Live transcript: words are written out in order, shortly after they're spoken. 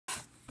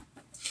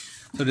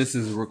So this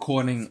is a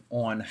recording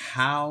on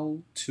how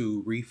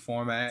to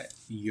reformat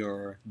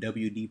your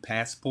WD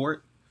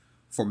passport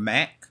for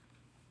Mac.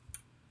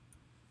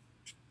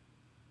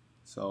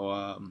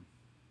 So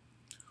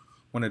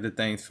one of the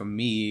things for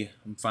me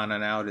I'm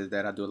finding out is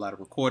that I do a lot of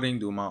recording,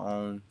 do my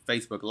own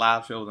Facebook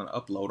live shows and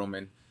upload them.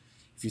 And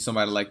if you're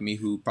somebody like me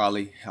who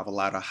probably have a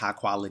lot of high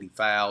quality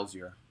files,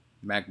 your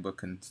MacBook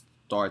can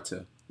start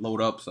to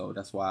load up. So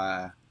that's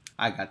why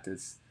I got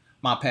this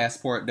my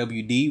passport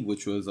WD,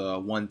 which was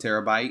 1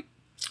 terabyte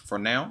for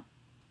now.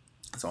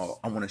 So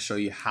I want to show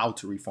you how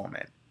to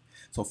reformat.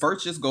 So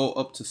first, just go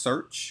up to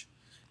search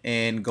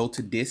and go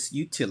to this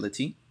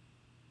utility.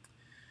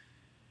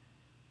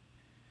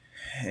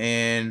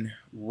 And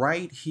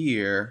right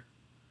here,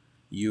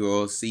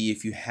 you'll see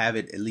if you have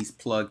it at least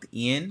plugged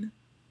in,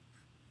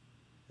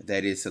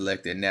 that is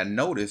selected. Now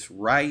notice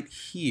right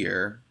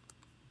here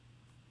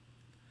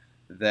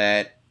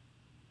that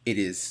it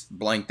is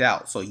blanked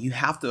out. So you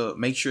have to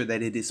make sure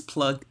that it is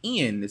plugged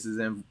in. This is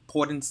an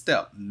important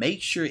step.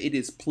 Make sure it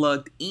is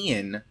plugged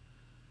in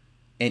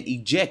and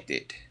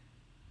ejected.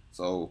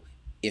 So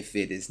if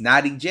it is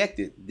not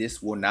ejected,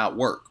 this will not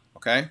work.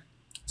 Okay,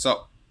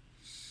 so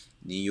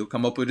then you'll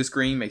come up with a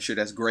screen. Make sure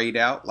that's grayed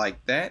out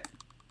like that,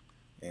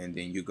 and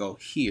then you go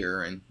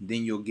here, and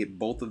then you'll get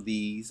both of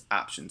these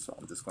options. So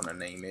I'm just gonna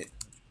name it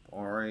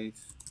Boris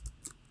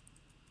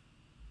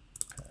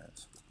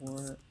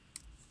Passport,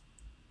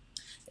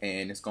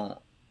 and it's going.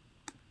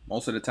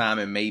 Most of the time,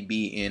 it may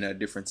be in a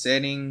different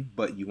setting,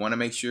 but you want to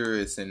make sure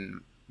it's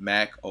in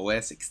Mac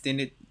OS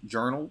Extended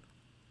Journal,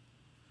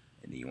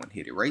 and then you want to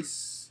hit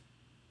erase.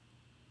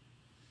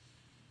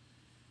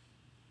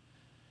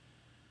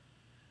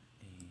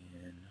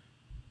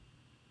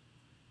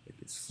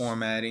 It's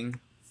formatting,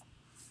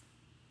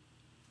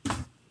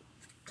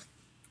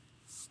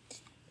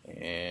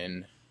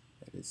 and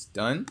that is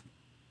done.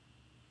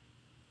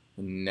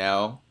 And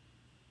now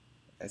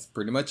that's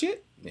pretty much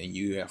it. And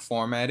you have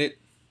formatted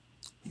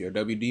your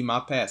WD My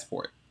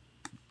Passport.